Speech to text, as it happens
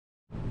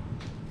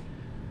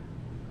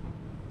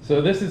So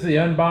this is the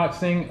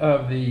unboxing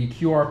of the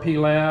QRP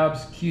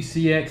Labs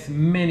QCX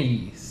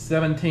Mini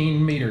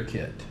 17 meter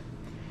kit.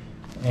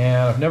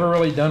 And I've never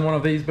really done one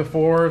of these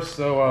before,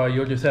 so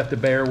you'll just have to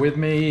bear with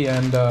me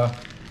and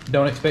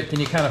don't expect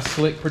any kind of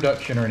slick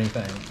production or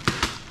anything.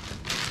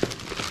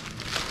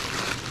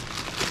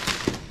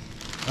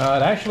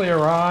 It actually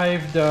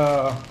arrived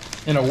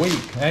in a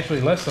week, actually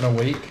less than a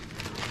week.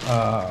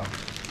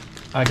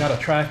 I got a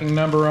tracking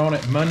number on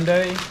it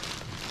Monday.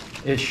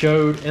 It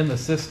showed in the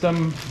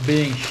system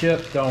being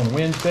shipped on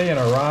Wednesday and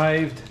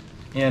arrived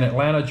in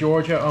Atlanta,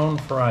 Georgia on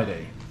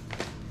Friday.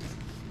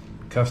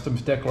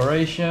 Customs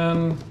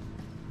declaration,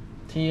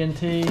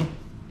 TNT.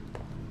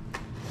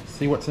 Let's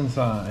see what's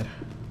inside.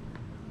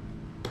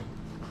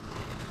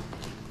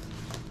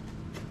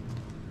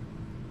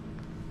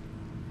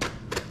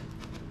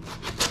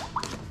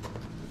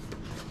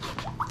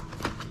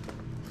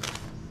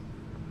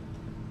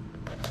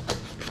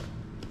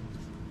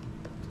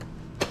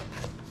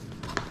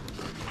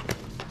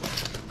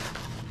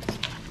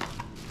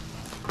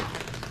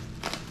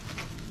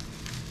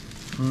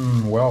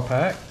 Well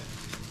packed.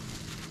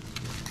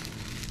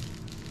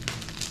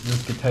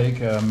 This could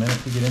take a minute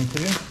to get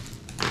into.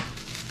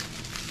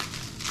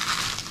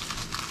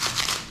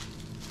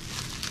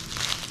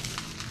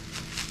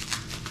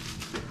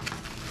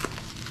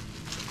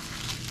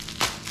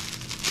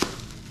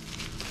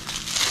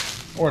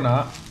 Or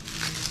not.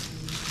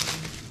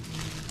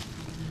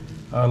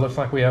 Looks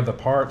like we have the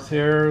parts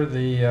here,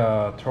 the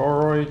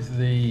toroids,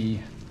 the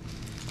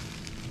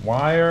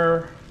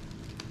wire,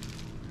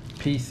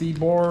 PC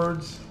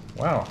boards.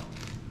 Wow,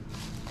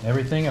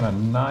 everything in a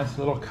nice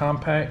little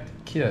compact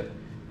kit.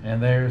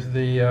 And there's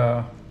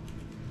the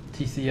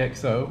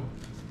TCXO,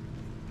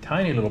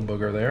 tiny little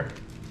booger there.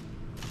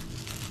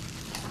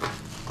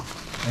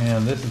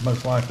 And this is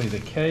most likely the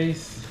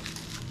case.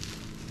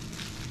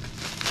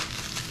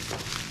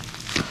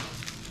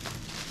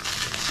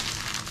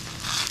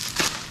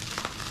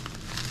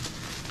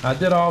 I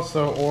did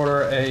also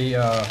order a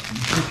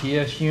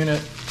GPS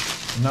unit.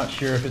 I'm not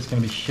sure if it's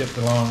going to be shipped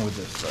along with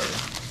this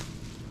though.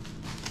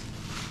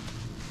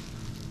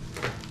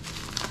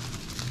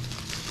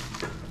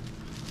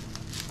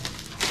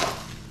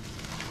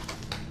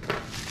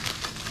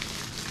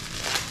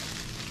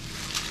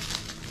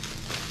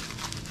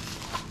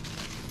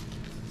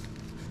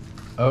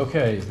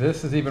 Okay,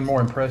 this is even more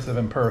impressive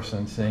in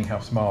person, seeing how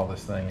small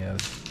this thing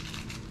is.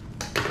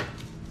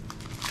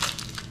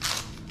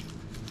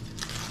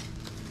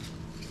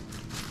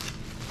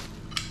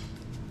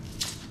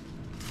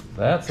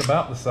 That's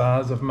about the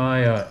size of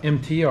my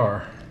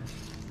MTR.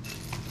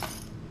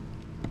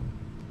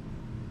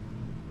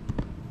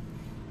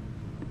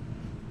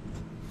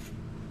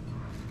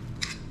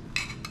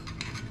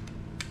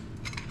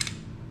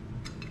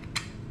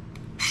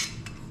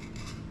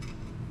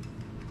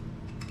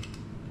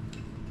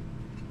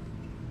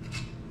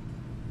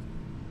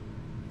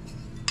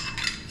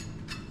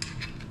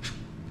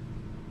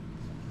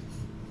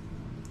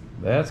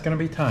 That's going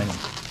to be tiny.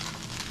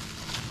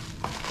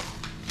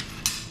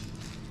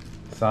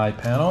 Side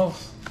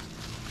panels.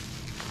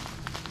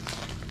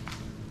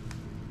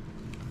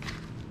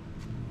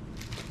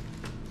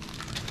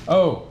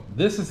 Oh,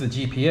 this is the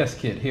GPS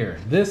kit here.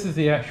 This is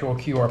the actual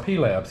QRP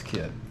Labs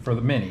kit for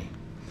the Mini.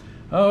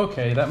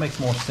 Okay, that makes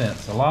more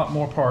sense. A lot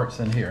more parts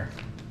in here.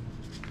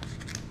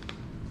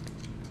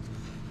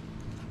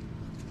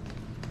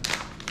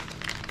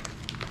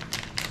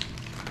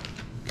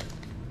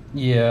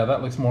 Yeah,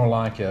 that looks more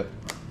like it.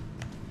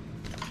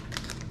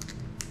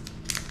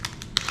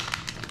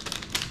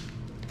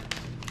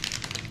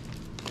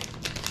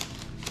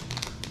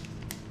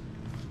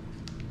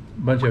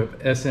 Bunch of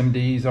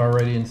SMDs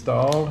already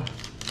installed.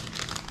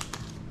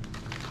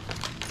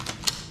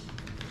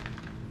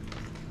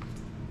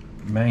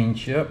 Main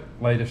chip,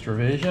 latest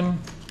revision.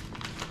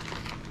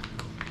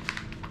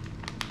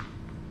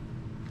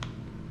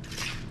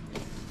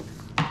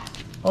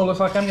 Oh, looks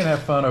like I'm gonna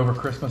have fun over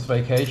Christmas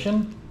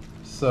vacation.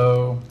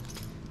 So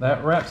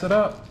that wraps it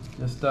up.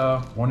 Just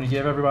wanted to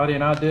give everybody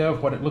an idea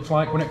of what it looks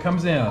like when it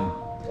comes in.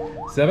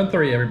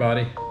 7-3,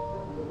 everybody.